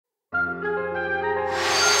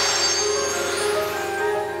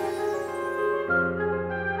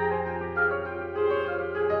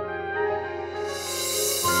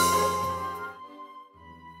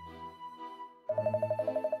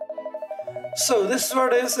So, this is where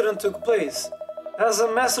the incident took place. As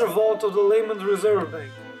a master vault of the Layton Reserve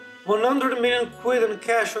Bank. 100 million quid in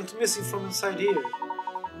cash went missing from inside here.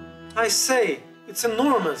 I say, it's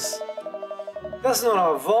enormous. That's not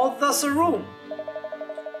a vault, that's a room.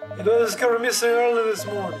 It was discovered missing early this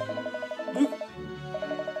morning. Look,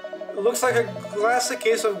 it looks like a classic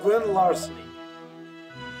case of grand larceny.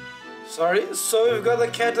 Sorry, so we've got the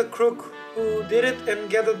cat the crook who did it and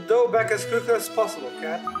get the dough back as quickly as possible,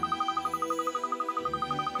 cat.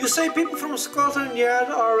 You say people from Scotland Yard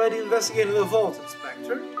are already investigating the vault,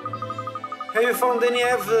 Inspector? Have you found any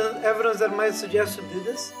evidence that might suggest who did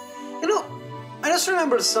this? You know, I just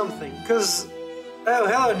remembered something, because... Oh,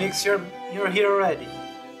 hello, Nix, you're here already.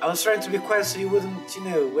 I was trying to be quiet so you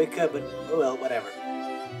wouldn't, wake up and... Oh well, whatever.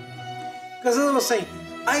 Because as I was saying,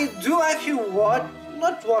 I do actually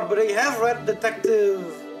but I have read Detective...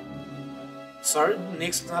 Sorry,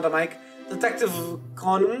 Nix, not a mic. Detective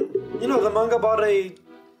Conan. You know, the manga about a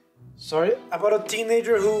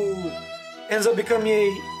teenager who ends up becoming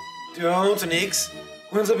a... Don't, Nix.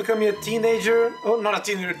 Who ends up becoming a teenager... Oh, not a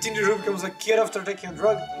teenager who becomes a kid after taking a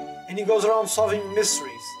drug. And he goes around solving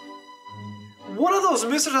mysteries. One of those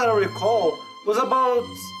mysteries that I recall was about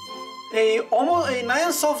a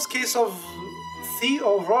nine-solved case of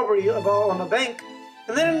robbery on a bank,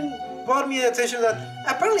 and then brought me the attention that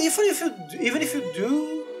apparently even if you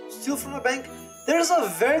do steal from a bank, there's a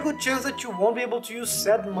very good chance that you won't be able to use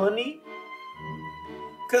said money,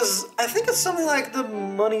 because I think it's something like the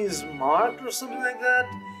money is marked or something like that,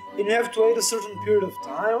 and you have to wait a certain period of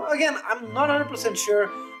time. Again, I'm not 100% sure.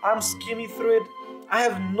 I'm skimming through it. I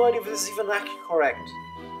have no idea if this is even actually correct.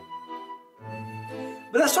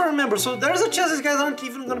 But that's what I remember. So there's a chance these guys aren't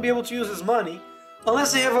even going to be able to use this money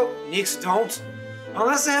unless they have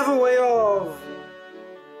unless they have a way of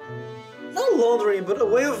not laundering, but a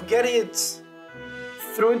way of getting it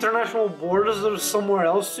through international borders or somewhere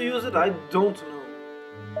else to use it. I don't know.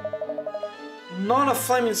 Not a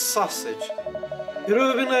flaming sausage. It would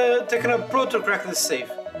have been taking a pro to crack this safe.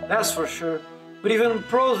 That's for sure. But even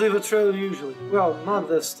pros leave a trail usually. Well, not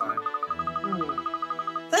this time.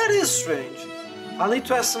 That is strange. I'll need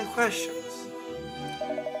to ask some questions.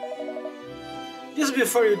 Just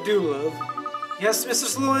before you do, love. Yes, Mr.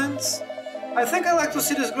 Sluens? I think I'd like to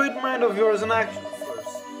see this great mind of yours in action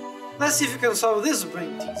first. Let's see if you can solve this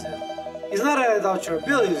brain teaser. It's not that I doubt your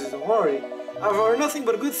abilities, don't worry. I've heard nothing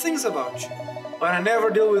but good things about you. But I never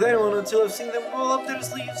deal with anyone until I've seen them roll up their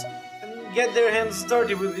sleeves get their hands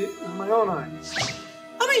dirty with my own eyes.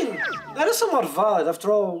 I mean, that is somewhat valid. After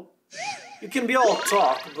all, you can be all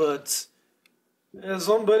talk, but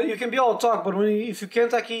you can be all talk, but if you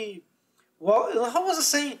can't actually, well, how was it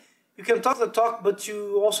saying? You can talk the talk, but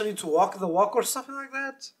you also need to walk the walk or something like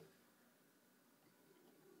that.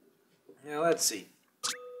 Yeah, let's see.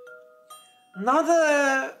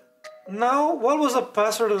 Now, what was the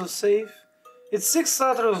password of the safe? It's 6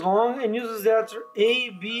 letters long and uses the letter A,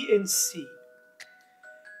 B, and C.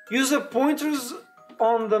 Use the pointers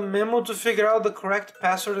on the memo to figure out the correct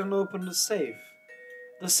password and open the safe.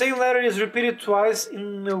 The same letter is repeated twice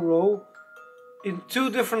in a row in 2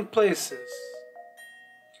 different places.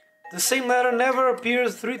 The same letter never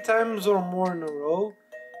appears 3 times or more in a row.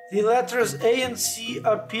 The letters A and C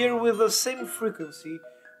appear with the same frequency,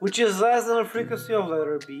 which is less than the frequency of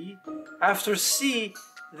letter B. After C,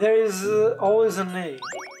 there is always an A.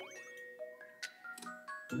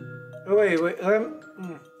 Oh, wait,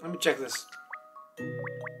 let me check this.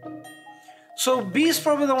 So B is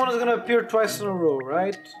probably the one that's gonna appear twice in a row,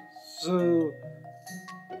 right? So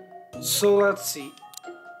let's see.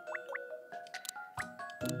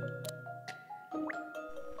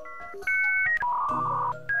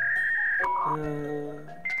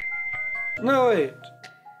 No, wait.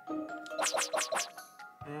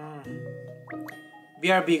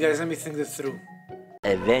 BRB, guys, let me think this through.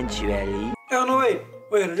 Eventually. Oh, no, wait,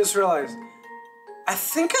 I just realized. I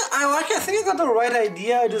think I got the right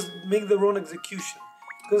idea, I just make the wrong execution.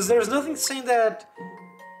 Because there's nothing saying that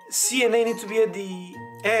C and A need to be at the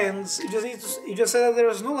ends. You just said that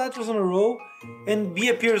there's no letters in a row, and B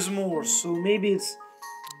appears more. So maybe it's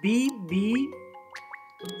B, B,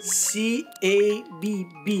 C, A, B,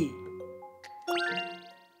 B.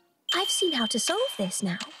 I've seen how to solve this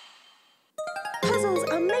now. Puzzles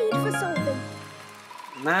are made for solving.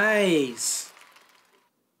 Nice.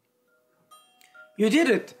 You did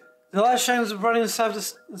it. The light shines bright inside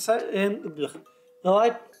the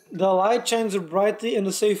light shines brightly and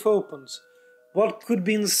the safe opens. What could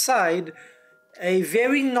be inside? A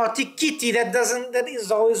very naughty kitty that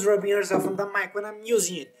is always rubbing herself on the mic when I'm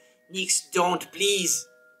using it. Nix, don't, please.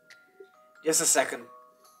 Just a second.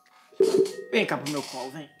 Vem cá pro meu colo,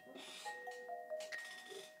 vem.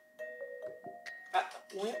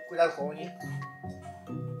 unha. Cuidado com a unha.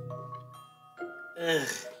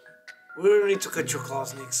 We really need to cut your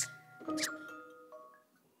claws, Nix.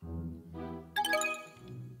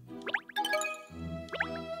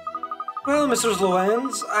 Well, Mr.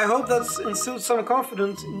 Slowhands, I hope that's instilled some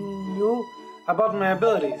confidence in you about my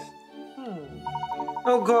abilities.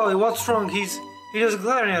 Oh golly, what's wrong? He's just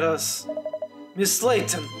glaring at us. Miss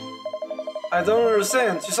Layton. I don't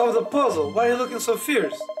understand. You solved the puzzle. Why are you looking so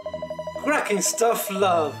fierce? Cracking stuff,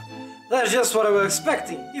 love. That's just what I was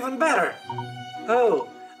expecting. Even better. Oh,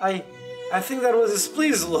 I think that was his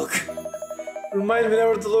pleased look. Remind me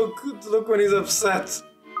never to look when he's upset.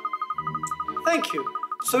 Thank you.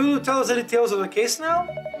 So will you tell us the details of the case now?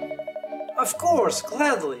 Of course,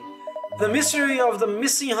 gladly. The mystery of the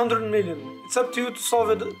missing 100 million. It's up to you to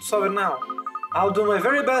solve it now. I'll do my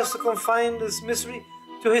very best to confine this mystery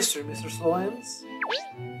to history, Mr. Slowhands.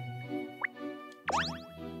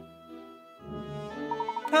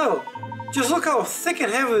 Oh, just look how thick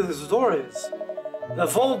and heavy this door is. The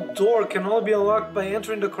vault door can only be unlocked by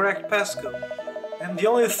entering the correct passcode. And the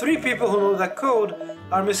only 3 people who know that code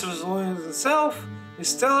are Mr. Slowhands himself,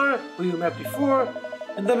 Miss Teller, who you met before,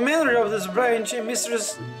 and the manager of this branch,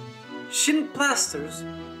 Mistress Shin Plasters,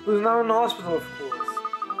 who is now in the hospital, of course.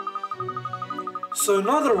 So in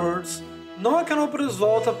other words, no one can open this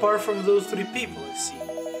vault apart from those 3 people, I see.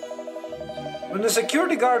 When the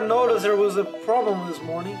security guard noticed there was a problem this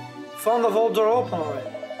morning, he found the vault door open already,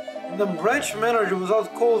 and the branch manager was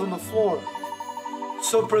out cold on the floor.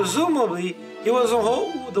 So presumably, he was the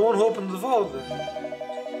one who opened the vault then.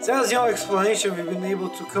 That's the only explanation we've been able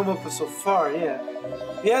to come up with so far, yeah.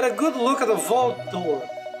 We had a good look at the vault door,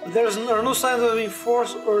 but there are no signs of being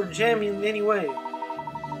forced or jammed in any way.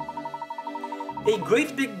 A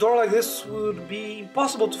great big door like this would be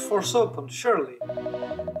impossible to force open, surely.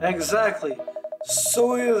 Exactly.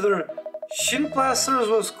 So either Shin Plasters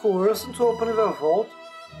was coerced into opening the vault,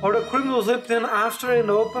 or the criminal slipped in after and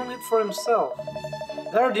opened it for himself.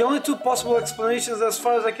 There are the only 2 possible explanations as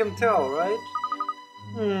far as I can tell, right?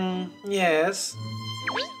 Yes.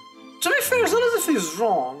 To be fair, it's not as if he's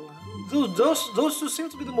wrong. Those 2 seem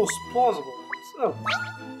to be the most plausible ones. Oh.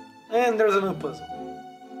 And there's a new puzzle.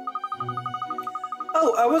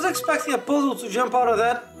 Oh, I was expecting a puzzle to jump out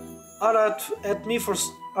at me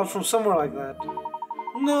from somewhere like that.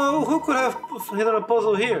 No, who could have hidden a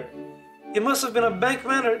puzzle here? It must have been the bank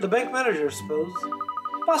manager, I suppose.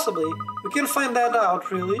 Possibly. We can't find that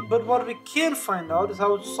out, really, but what we can find out is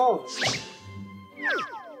how to solve it.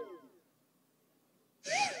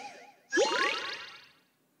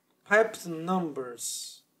 Piped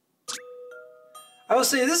numbers. I was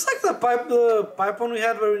saying, is this like the pipe one we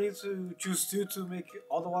had where we need to choose 2 to make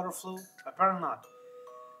all the water flow? Apparently not.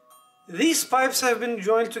 These pipes have been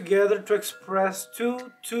joined together to express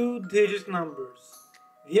 2 two-digit numbers.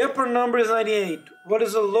 The upper number is 98. What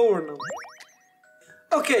is the lower number?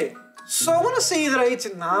 Okay, so I want to say either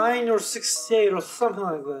 89 or 68 or something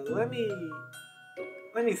like that.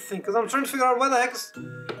 Let me think, because I'm trying to figure out what the heck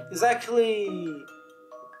is actually...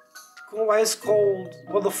 Why it's called...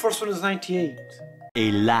 Well, the first one is 98.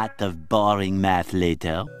 A lot of boring math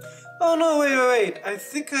later. Oh no, wait. I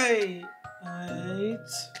think I...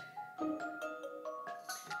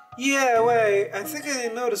 Yeah, wait. I think I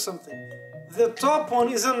noticed something. The top one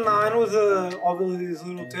is a 9 with obviously this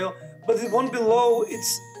little tail, but the one below,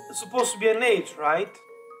 it's supposed to be an 8, right?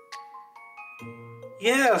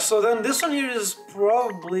 Yeah, so then this one here is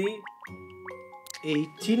probably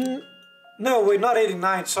 18... No, wait, not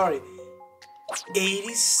 89, sorry.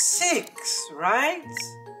 86, right?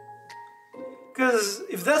 Because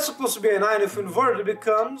if that's supposed to be a 9, if inverted, it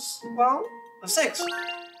becomes, well, a 6.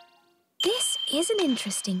 This is an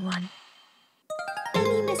interesting one.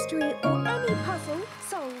 Any mystery or any puzzle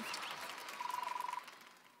solved.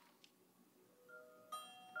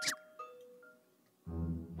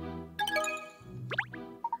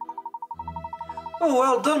 Oh,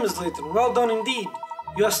 well done, Miss Layton. Well done indeed.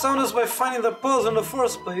 You astounded us by finding the puzzle in the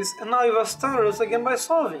first place, and now you've astounded us again by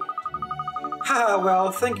solving it. Haha,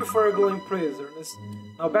 well, thank you for your glowing praise, Ernest.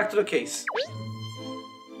 Now back to the case.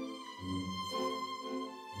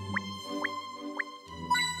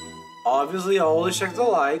 Obviously, I always check the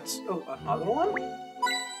lights. Oh, another one?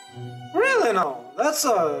 Really? No. That's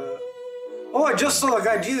a... Oh, I just saw the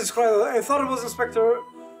guy. Jesus Christ. I thought it was Inspector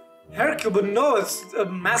Hercule, but no, it's a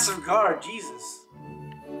massive guard. Jesus.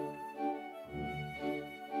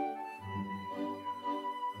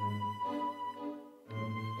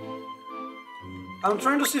 I'm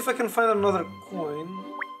trying to see if I can find another coin.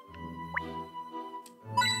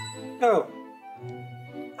 Oh.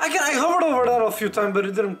 I hovered over that a few times, but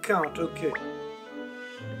it didn't count. Okay.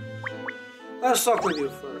 Let's talk with you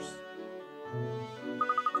first.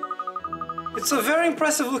 It's a very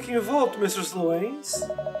impressive looking vault, Mr. Sloanes.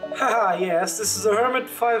 Haha, yes, this is a Hermit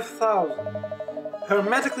 5000.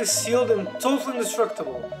 Hermetically sealed and totally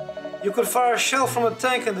indestructible. You could fire a shell from a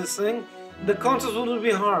tank in this thing, and the contents would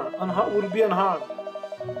be unharmed.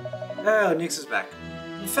 Oh, Nix is back.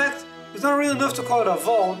 In fact, it's not really enough to call it a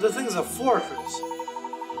vault, the thing is a fortress.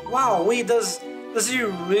 Wow, wait, does he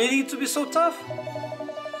really need to be so tough?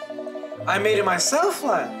 I made it myself,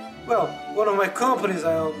 lad. Well, one of my companies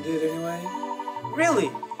I own did anyway.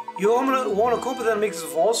 Really? You own a company that makes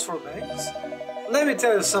vaults for banks? Let me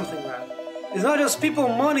tell you something, lad. It's not just people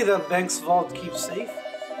money that bank's vault keeps safe.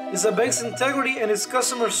 It's the bank's integrity and its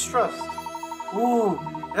customers' trust. Ooh,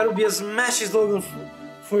 that would be a smashy slogan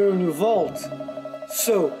for your new vault.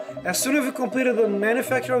 So, as soon as we completed the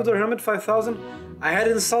manufacture of the Hermit 5000, I had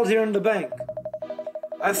it installed here in the bank.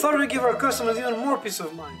 I thought we'd give our customers even more peace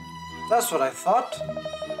of mind. That's what I thought.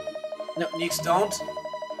 No, Nix, don't.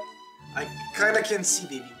 I kinda can't see,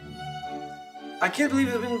 baby. I can't believe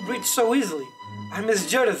it's been breached so easily. I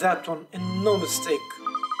misjudged that one, and no mistake.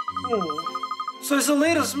 So it's the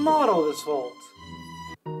latest model, this vault.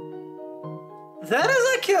 That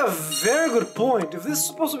is actually a very good point. If this is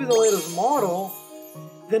supposed to be the latest model,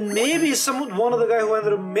 then maybe one of the guys who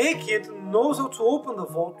ended up making it knows how to open the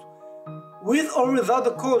vault with or without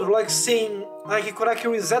the code, or like he could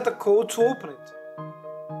actually reset the code to open it.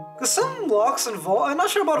 Because some locks and vaults, I'm not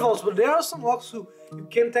sure about vaults, but there are some locks who you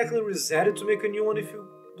can't technically reset it to make a new one if you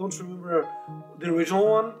don't remember the original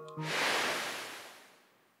one.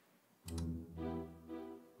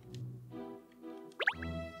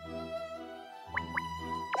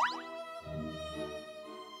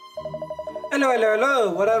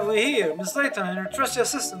 Hello, what have we here? Miss Layton and your trusty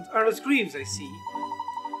assistant, Ernest Greaves, I see.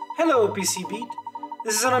 Hello, PC Beat.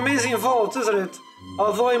 This is an amazing vault, isn't it?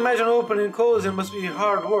 Although I imagine opening and closing must be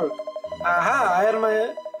hard work. Aha,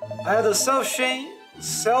 I had a self-same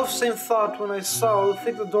thought when I saw how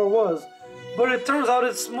thick the door was, but it turns out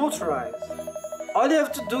it's motorized. All you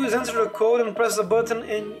have to do is enter the code and press the button,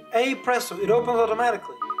 and hey presto, it opens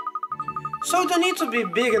automatically. So you don't need to be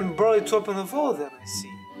big and burly to open the vault then, I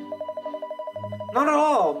see. Not at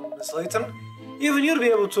all, Miss Layton. Even you'd be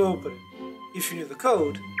able to open it, if you knew the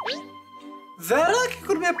code. That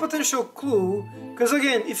could be a potential clue, because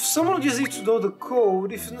again, if someone just needs to know the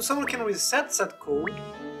code, if someone can reset that code...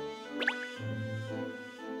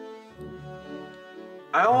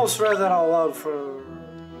 I almost read that out loud for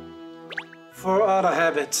out of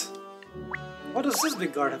habit. What does this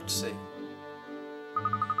big guard have to say?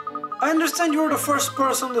 I understand you're the first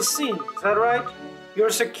person on the scene, is that right? You're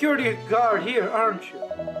a security guard here, aren't you?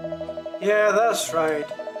 Yeah, that's right.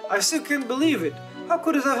 I still can't believe it. How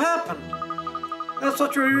could it have happened? That's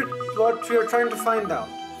what you're trying to find out.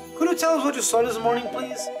 Could you tell us what you saw this morning,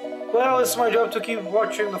 please? Well, it's my job to keep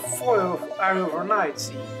watching the foil area overnight,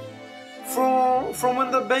 see? From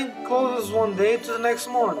when the bank closes one day to the next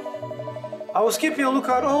morning. I was keeping a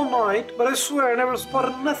lookout all night, but I swear I never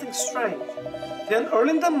spotted nothing strange. Then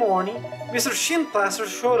early in the morning, Mr. Shinplaster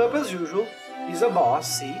showed up as usual. He's a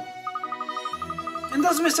boss, see? And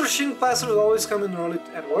does Mr. Shinplaster always come in early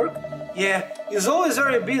at work? Yeah, he's always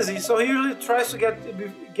very busy, so he usually tries to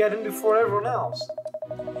get in before everyone else.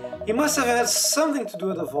 He must have had something to do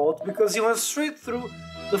with the vault, because he went straight through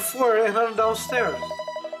the foyer and headed downstairs.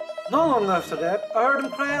 Not long after that, I heard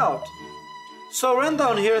him cry out. So I ran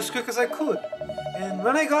down here as quick as I could, and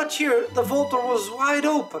when I got here, the vault door was wide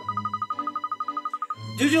open.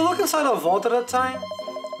 Did you look inside the vault at that time?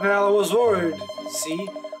 Well, I was worried, see?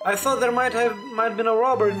 I thought there might been a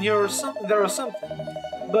robber in here or something.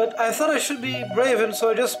 But I thought I should be brave, and so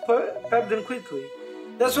I just peeped in quickly.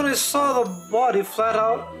 That's when I saw the body flat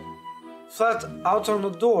out on the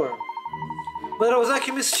door. But it was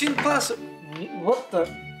actually Miss Shinplaster. What the?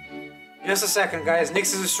 Just a second, guys.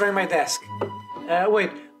 Nix is destroying my desk.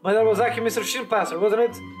 Wait, but that was actually Mr. Shinplaster, wasn't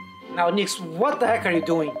it? Now, Nix, what the heck are you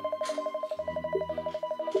doing?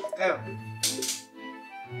 Oh.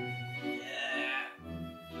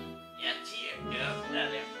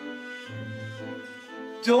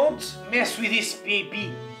 Don't mess with this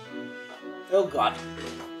baby. Oh god.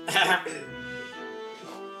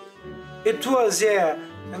 It was, yeah,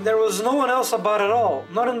 and there was no one else about it all,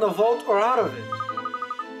 not in the vault or out of it.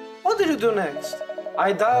 What did you do next?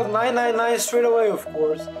 I dialed 999 straight away, of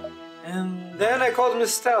course, and then I called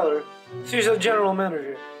Miss Steller. She's the general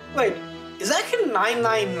manager. Wait, is actually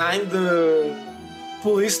 999 the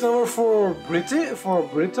police number for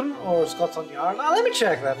Britain or Scotland Yard? Now, let me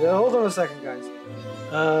check that. Hold on a second, guys.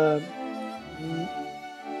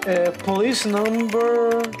 Police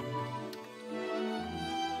number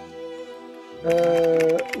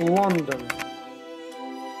London.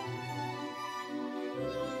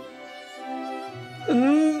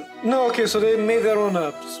 No, okay, so they made their own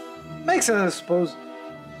up. Makes sense, I suppose.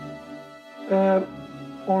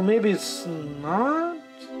 Or maybe it's not?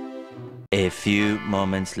 A few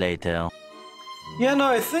moments later. Yeah, no,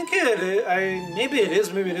 I think it is. Maybe it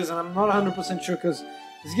is, maybe it isn't. I'm not 100% sure because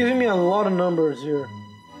it's giving me a lot of numbers here.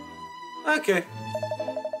 Okay.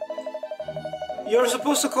 You're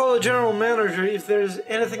supposed to call the general manager if there's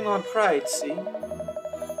anything not right, see?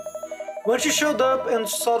 When she showed up and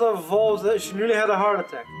saw the vault, she nearly had a heart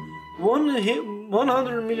attack.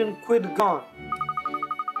 100 million quid gone.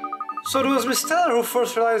 So it was Miss Teller who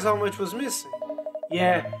first realized how much was missing.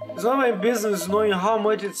 Yeah, it's not my business knowing how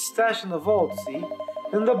much it's stashed in the vault, see?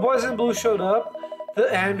 Then the boys in blue showed up, the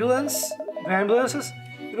ambulances,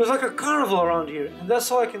 it was like a carnival around here, and that's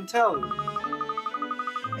all I can tell you.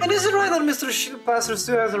 And is it right that Mr. Shieldpasser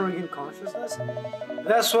still hasn't regained consciousness?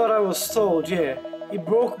 That's what I was told, yeah. He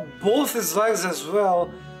broke both his legs as well,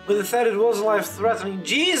 but they said it wasn't life-threatening.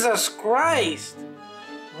 Jesus Christ!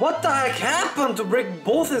 What the heck happened to break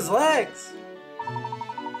both his legs?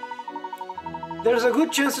 There's a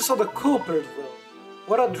good chance you saw the culprit, though.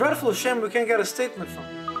 What a dreadful shame we can't get a statement from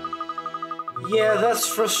him. Yeah, that's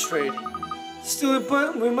frustrating. Still,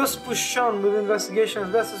 we must push on with the investigation as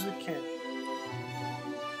best as we can.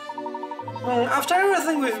 After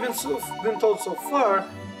everything we've been told so far,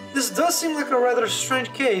 this does seem like a rather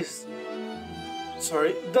strange case.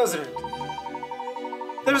 Sorry, doesn't it?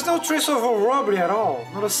 There's no trace of a robbery at all,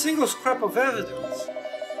 not a single scrap of evidence.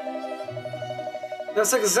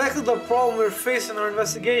 That's exactly the problem we're facing in our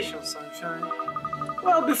investigation, Sunshine.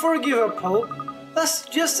 Well, before we give up hope, let's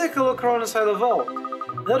just take a look around inside the vault.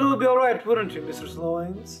 That would be alright, wouldn't you, Mr.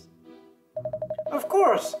 Slowanes? Of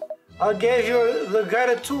course! I'll give you the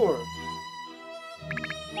guided tour.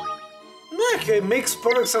 Okay, it makes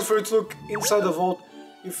perfect sense for you to look inside the vault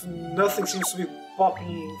if nothing seems to be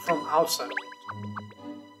popping from outside.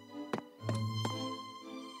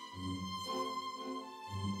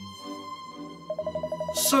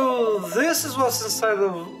 So this is what inside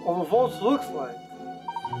of a vault looks like.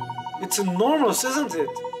 It's enormous, isn't it?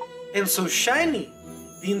 And so shiny.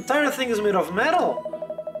 The entire thing is made of metal.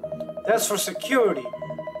 That's for security.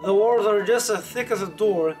 The walls are just as thick as a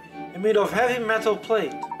door and made of heavy metal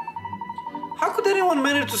plate. How could anyone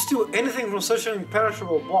manage to steal anything from such an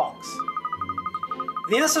impenetrable box?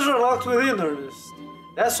 The answers are locked within, Ernest.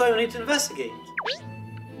 That's why we need to investigate.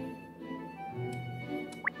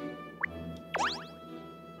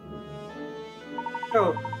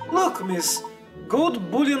 Oh, look, miss.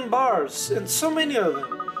 Gold bullion bars, and so many of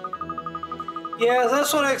them. Yeah,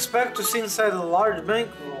 that's what I expect to see inside a large bank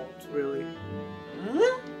vault, really.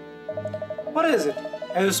 What is it?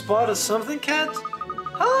 Have you spotted something, Cat?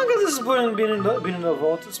 How long has this bullion been in the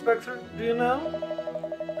vault, Inspector? Do you know?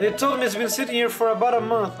 They told me it's been sitting here for about a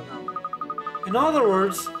month now. In other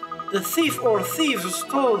words, the thief or thieves who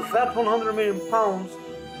stole that 100 million pounds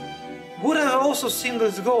would have also seen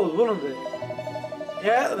this gold, wouldn't they?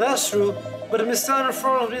 Yeah, that's true, but Miss Teller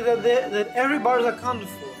informed me that every bar is accounted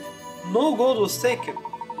for. No gold was taken.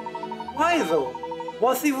 Why though?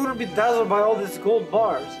 What thief wouldn't be dazzled by all these gold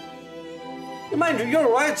bars? Mind you, you're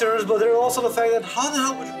right, Ernest, but there's also the fact that how the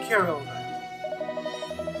hell would you carry all that?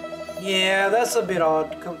 Yeah, that's a bit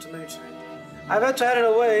odd, come to mention it. I've had to hide it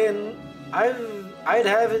away, and I'd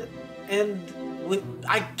have it, and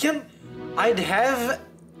I'd have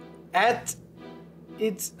at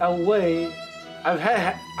it away. I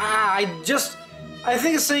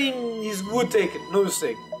think it's saying he would take it, no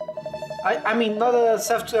mistake. I mean, not that that's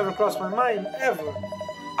have to ever cross my mind, ever.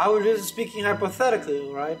 I was just speaking hypothetically,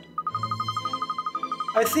 right?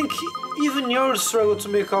 I think even yours struggle to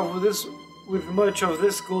make off with much of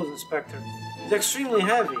this gold, Inspector. It's extremely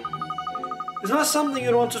heavy. It's not something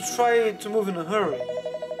you'd want to try to move in a hurry.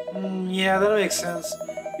 Yeah, that makes sense.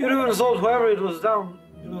 You'd even sold whoever it was down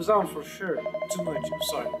for sure. Too much, I'm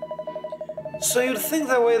sorry. So you'd think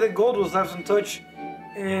that way the gold was left untouched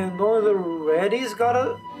and only the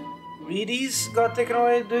Readies got taken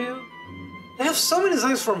away, do you? They have so many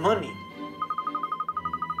things for money.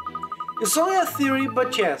 It's only a theory,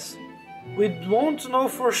 but yes, we won't know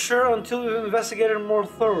for sure until we've investigated more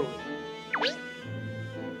thoroughly.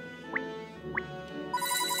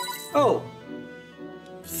 Oh,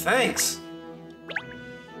 thanks.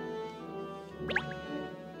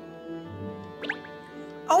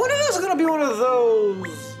 I wonder if it's gonna be one of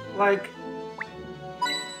those, like,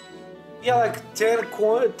 yeah, like 10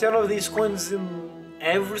 of these coins in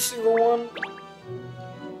every single one.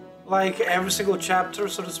 Like every single chapter,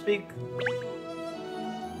 so to speak.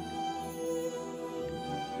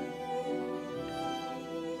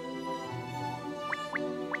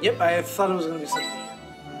 Yep, I thought it was gonna be something.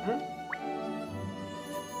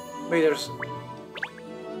 Wait, there's...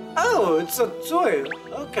 Oh, it's a toy.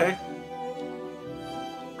 Okay.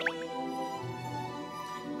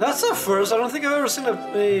 That's a first. I don't think I've ever seen a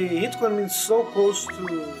hit coin being so close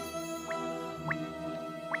to...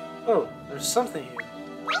 Oh, there's something here.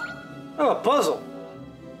 Oh, a puzzle.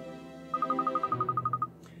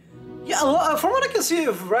 Yeah, from what I can see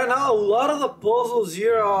right now, a lot of the puzzles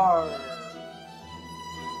here are...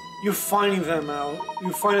 You're finding them out.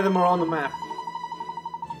 You're finding them around the map.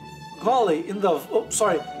 Golly, in the... Oh,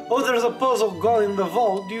 sorry. Oh, there's a puzzle, golly, in the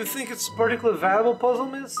vault. Do you think it's a particularly valuable puzzle,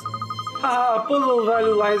 miss? Haha, a puzzle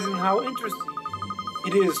value lies in how interesting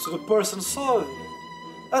it is to the person solving it.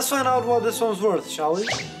 Let's find out what this one's worth, shall we?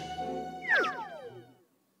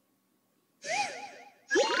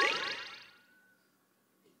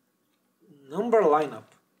 Number lineup.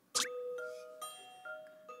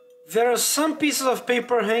 There are some pieces of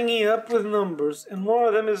paper hanging up with numbers, and one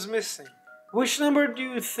of them is missing. Which number do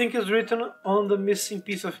you think is written on the missing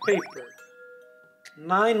piece of paper?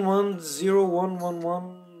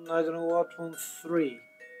 910111, I don't know what, 13.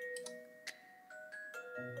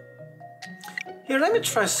 Here, let me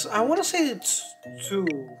try. I want to say it's 2.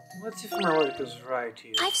 Let's see if my logic is right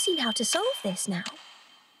here. I've seen how to solve this now.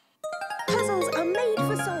 Puzzles are made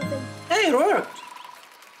for solving. Hey, it worked!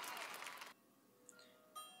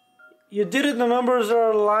 You did it, the numbers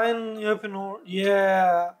are lining up in order.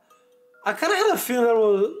 Yeah. I kind of had a feeling that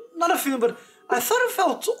was... Not a feeling, but I thought it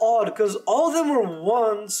felt odd, because all of them were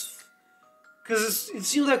ones. Because it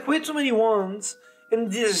seemed like way too many ones,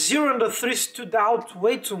 and the 0 and the 3 stood out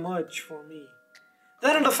way too much for me.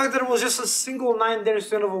 That and the fact that it was just a single 9 there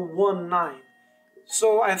instead of a 1 9.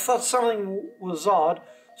 So I thought something was odd.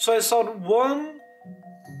 So I saw 1,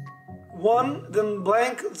 then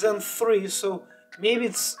blank, then 3. So maybe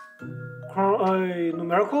it's a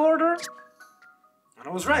numerical order? And I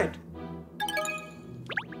was right.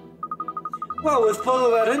 Well, with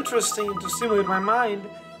puzzle that interesting to stimulate my mind,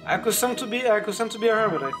 I could stand to be a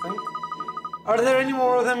hermit, I think. Are there any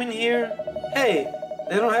more of them in here? Hey,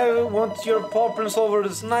 they don't want your paw prints over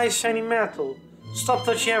this nice shiny metal. Stop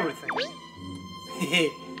touching everything.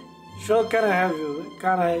 Hehe, sure kinda have you.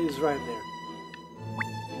 Kinda is right there.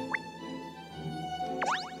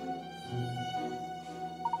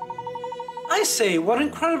 I say, what an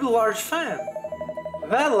incredibly large fan.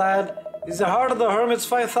 That, lad, is the heart of the Hermit's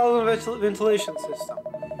 5,000 ventilation system.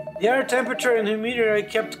 The air temperature and humidity are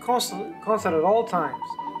kept constant at all times.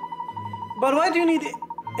 But why do you need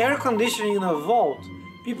air conditioning in a vault?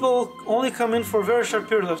 People only come in for a very short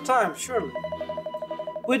period of time, surely.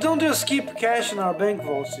 We don't just keep cash in our bank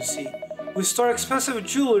vaults, you see. We store expensive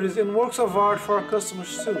jewelry and works of art for our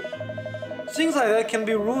customers too. Things like that can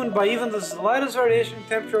be ruined by even the slightest variation in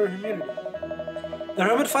temperature or humidity. The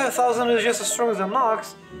Hermit 5000 is just as strong as an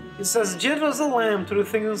ox. It's as gentle as a lamb to the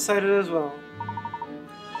things inside it as well.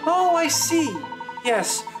 Oh, I see.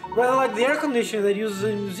 Yes, rather like the air conditioning that uses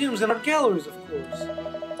in museums and art galleries, of course.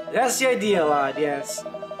 That's the idea, lad, yes.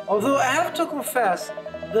 Although I have to confess,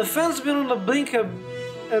 the fan's been on the blink a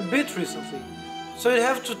bit recently, so you'd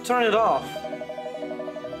have to turn it off.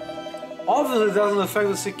 Obviously it doesn't affect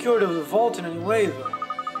the security of the vault in any way, though.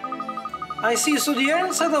 I see, so the air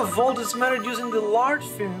inside the vault is measured using the large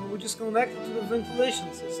fan, which is connected to the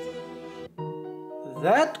ventilation system.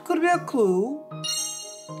 That could be a clue.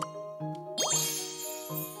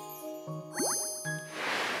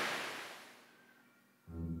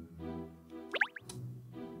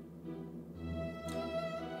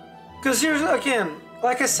 Because here's, again,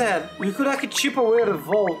 like I said, we could actually chip away at the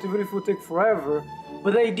vault, even if it would take forever.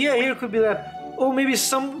 But the idea here could be that, oh, maybe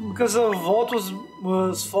because the vault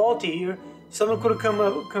was faulty here, someone could come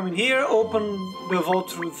in here, open the vault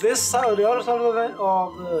through this side or the other side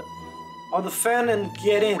of the fan and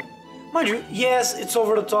get in. Mind you, yes, it's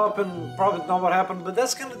over the top and probably not what happened, but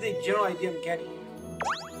that's kind of the general idea I'm getting here.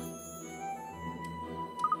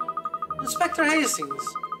 Inspector Hastings,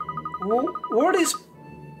 were these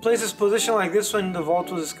places positioned like this when the vault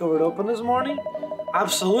was discovered open this morning?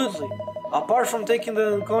 Absolutely. Apart from taking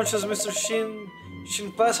the unconscious Mr. Shin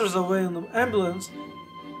Plasters away in the ambulance.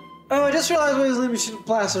 Oh, I just realized why he's leaving Shin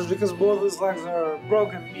Plasters, because both his legs are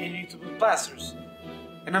broken and you need to put plasters.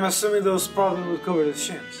 And I'm assuming those probably would cover his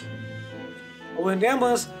shins. When the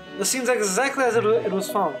ambulance, the scene's exactly as it was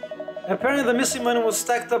found. Apparently the missing money was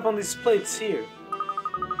stacked up on these plates here.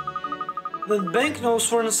 The banknotes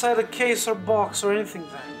were inside a case or box or anything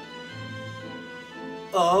then.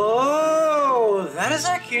 Oh, that is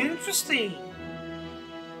actually interesting.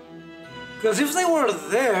 Because if they were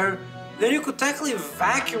there, then you could technically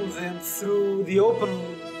vacuum them through the open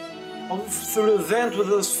through the vent with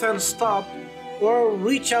the fan stopped, or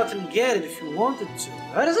reach out and get it if you wanted to.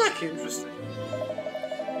 That is actually interesting.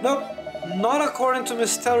 Nope, not according to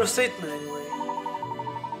Miss Taylor's statement anyway.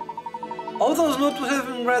 All those notes would have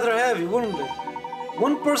been rather heavy, wouldn't they?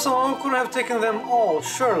 One person alone couldn't have taken them all,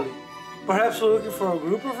 surely. Perhaps we're looking for a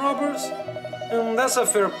group of robbers? That's a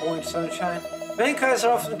fair point, Sunshine. Bank heists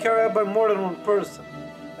are often carried out by more than one person.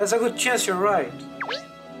 There's a good chance you're right.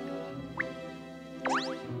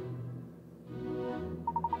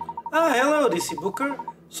 Ah, hello, DC Booker.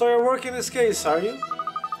 So you're working this case, are you?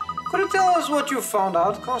 Could you tell us what you found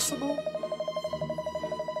out, Constable?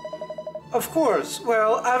 Of course.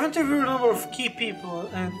 Well, I've interviewed a number of key people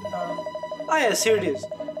and, yes, here it is.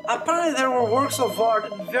 Apparently there were works of art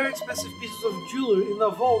and very expensive pieces of jewelry in the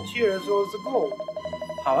vault here as well as the gold.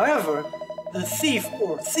 However, the thief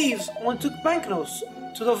or thieves only took banknotes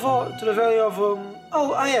to the vault to the value of,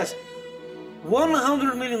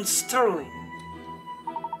 100 million sterling.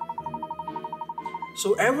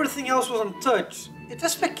 So everything else was untouched. It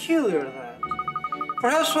is peculiar that.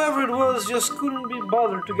 Perhaps whoever it was just couldn't be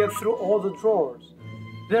bothered to get through all the drawers.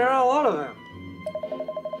 There are a lot of them.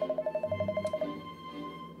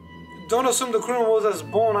 Don't assume the criminal was as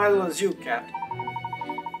bone idle as you, Cat.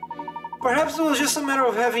 Perhaps it was just a matter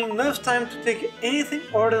of having enough time to take anything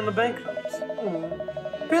other than the banknotes.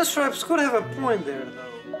 Pinstripes could have a point there, though.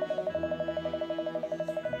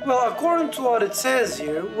 Well, according to what it says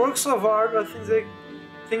here, works of art are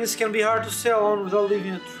things can be hard to sell on without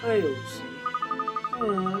leaving a trail, you see.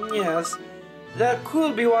 Yes, that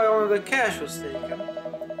could be why only the cash was taken.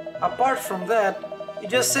 Apart from that, it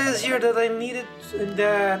just says here that I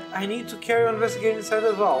need to carry on investigating inside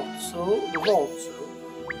the vault. So.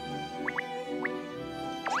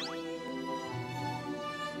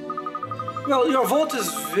 Well, your vault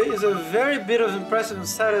is a very bit of impressive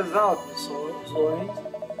inside and out, Miss Lawrence.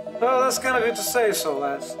 Well, that's kind of you to say so,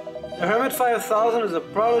 lass. The Hermit 5000 is a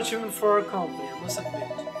proud achievement for our company, I must admit.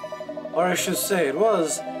 Or I should say it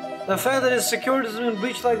was. The fact that its security has been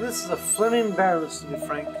breached like this is a flaming embarrassment, to be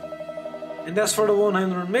frank. And as for the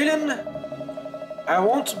 100 million, I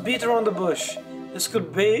won't beat around the bush. This could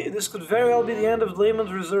very well be the end of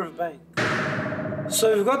Lehman's Reserve Bank.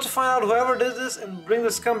 So you've got to find out whoever did this and bring the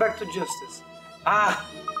scumbag to justice.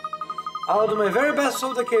 I'll do my very best to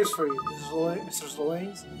solve the case for you, Mr.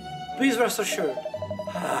 Sloanes. Please rest assured.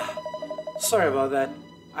 Sorry about that.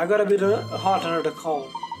 I got a bit hot under the collar.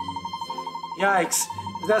 Yikes,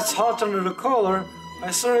 if that's hot under the collar,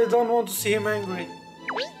 I certainly don't want to see him angry.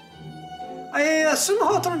 I assume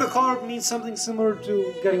hot under the collar means something similar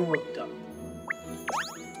to getting worked up.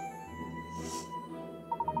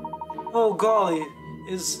 Oh golly,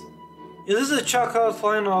 is this a chalk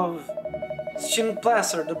outline of Shin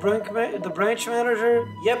Placer, the branch manager?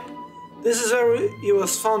 Yep, this is where he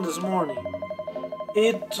was found this morning.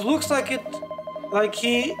 It looks like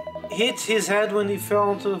he hit his head when he fell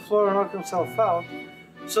onto the floor and knocked himself out,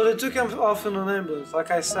 so they took him off in an ambulance,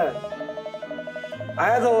 like I said. I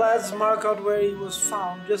had the lads mark out where he was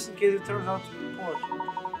found, just in case it turns out to be important.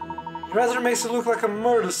 It rather makes it look like a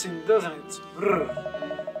murder scene, doesn't it?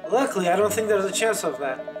 Brrr. Luckily, I don't think there's a chance of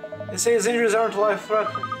that. They say his injuries aren't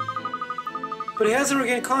life-threatening. But he hasn't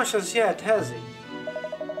regained consciousness yet, has he?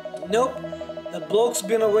 Nope. The bloke's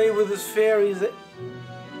been away with the fairies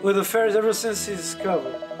ever since he's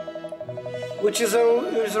discovered. Which is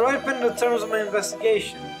right in the terms of my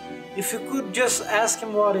investigation. If you could just ask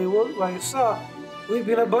him what he saw, we'd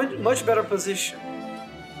be in a much better position.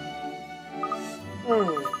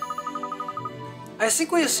 I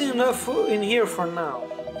think we've seen enough in here for now.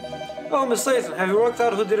 Oh, Miss Layton, have you worked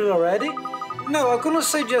out who did it already? No, I couldn't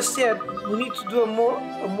say just yet. We need to do a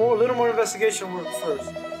little more investigation work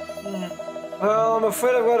first. Well, I'm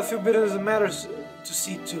afraid I've got a few business matters to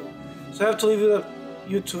see to, so I have to leave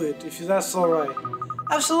you to it, if that's all right.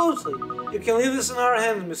 Absolutely. You can leave this in our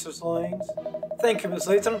hands, Mr. Sloanes. Thank you, Miss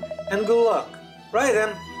Layton, and good luck. Right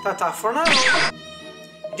then, ta-ta for now.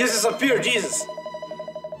 He just disappeared, Jesus.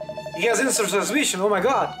 He has instant transmission, oh my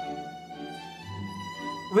god.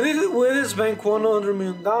 With his bank 100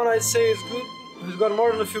 million down, I'd say it's good. He's got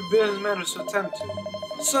more than a few business matters to attend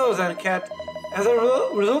to. So then, Cat, as a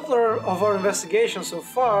result of our investigation so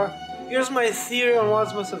far, here's my theory on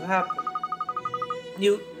what must have happened.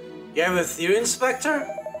 You have a theory, Inspector?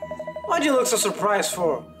 Why'd you look so surprised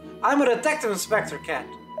for? I'm a detective, Inspector, Cat.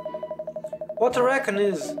 What I reckon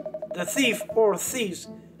is, the thief or thieves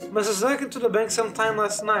must have snuck into the bank sometime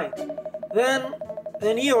last night.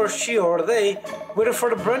 Then he or she or they waited for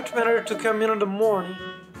the branch manager to come in the morning,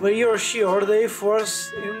 where he or she or they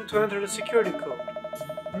forced him to enter the security code.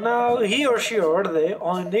 Now he or she or they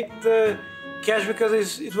only nicked the cash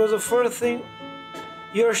because it was the first thing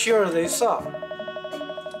he or she or they saw.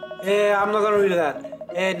 I'm not gonna read that.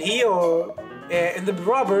 And and the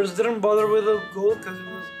robbers didn't bother with the gold because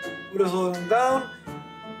it was holding down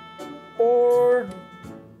or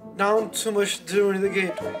down too much during the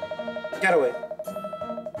getaway.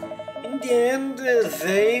 In the end,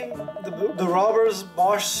 the robbers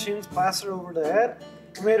boshed Shin's plaster over the head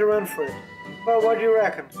and made a run for it. Well, what do you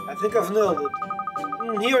reckon? I think I've nailed it.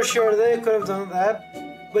 He or she or they could have done that,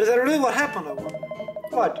 but is that really what happened?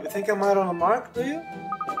 What, you think I'm out on the mark, do you?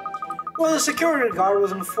 Well, the security guard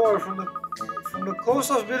was informed from the close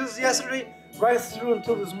of business yesterday right through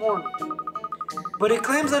until this morning. But he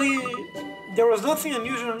claims that there was nothing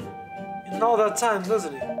unusual in all that time,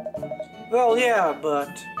 doesn't he? Well, yeah, but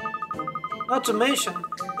not to mention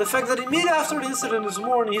the fact that immediately after the incident this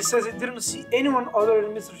morning, he says he didn't see anyone other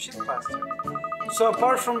than Mr. Shitplaster. So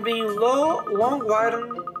apart from being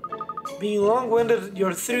long-winded,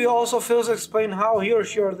 your theory also fails to explain how he or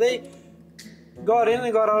she or they got in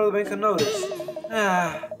and got out of the bank unnoticed.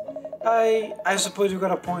 I suppose you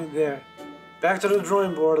got a point there. Back to the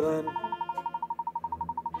drawing board then.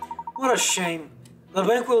 What a shame. The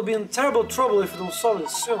bank will be in terrible trouble if we don't solve it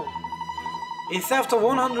soon. A theft of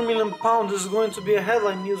 £100 million is going to be a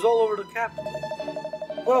headline news all over the capital.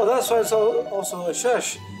 Well, that's why it's also a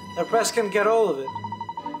shush. The press can get all of it.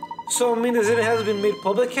 So, mean as it has been made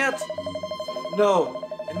public yet? No.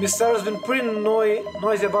 And Miss Sarah's been pretty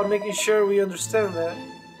noisy about making sure we understand that.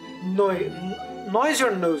 Noisy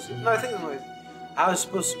or nosy? No, I think it's noisy. How it's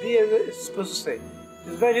supposed to say.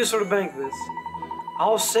 It's bad news for the bank, this.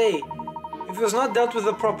 I'll say, if it was not dealt with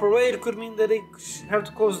the proper way, it could mean that they have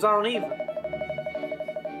to close down even.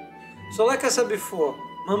 So like I said before,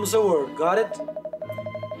 mum's a word, got it?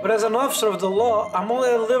 But as an officer of the law, I'm only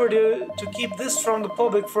at liberty to keep this from the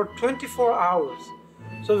public for 24 hours.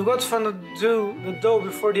 So we've got to find the dough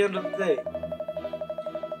before the end of the day.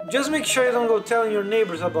 Just make sure you don't go telling your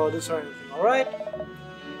neighbors about this or anything, alright?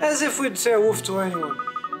 As if we'd say a woof to anyone.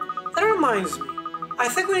 That reminds me, I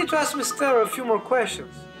think we need to ask Miss Clara a few more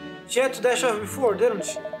questions. She had to dash off before, didn't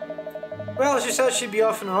she? Well, she said she'd be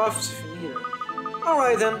off in her office if you need her.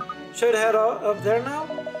 Alright then, should I head up there now?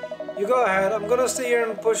 You go ahead, I'm gonna stay here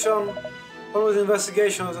and push on with the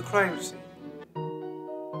investigation of the crime scene.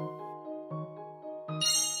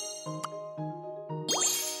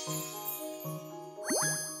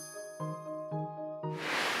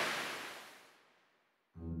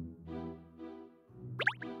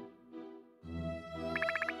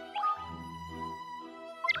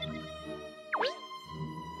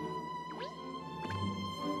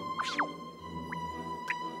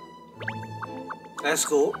 That's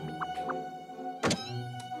cool.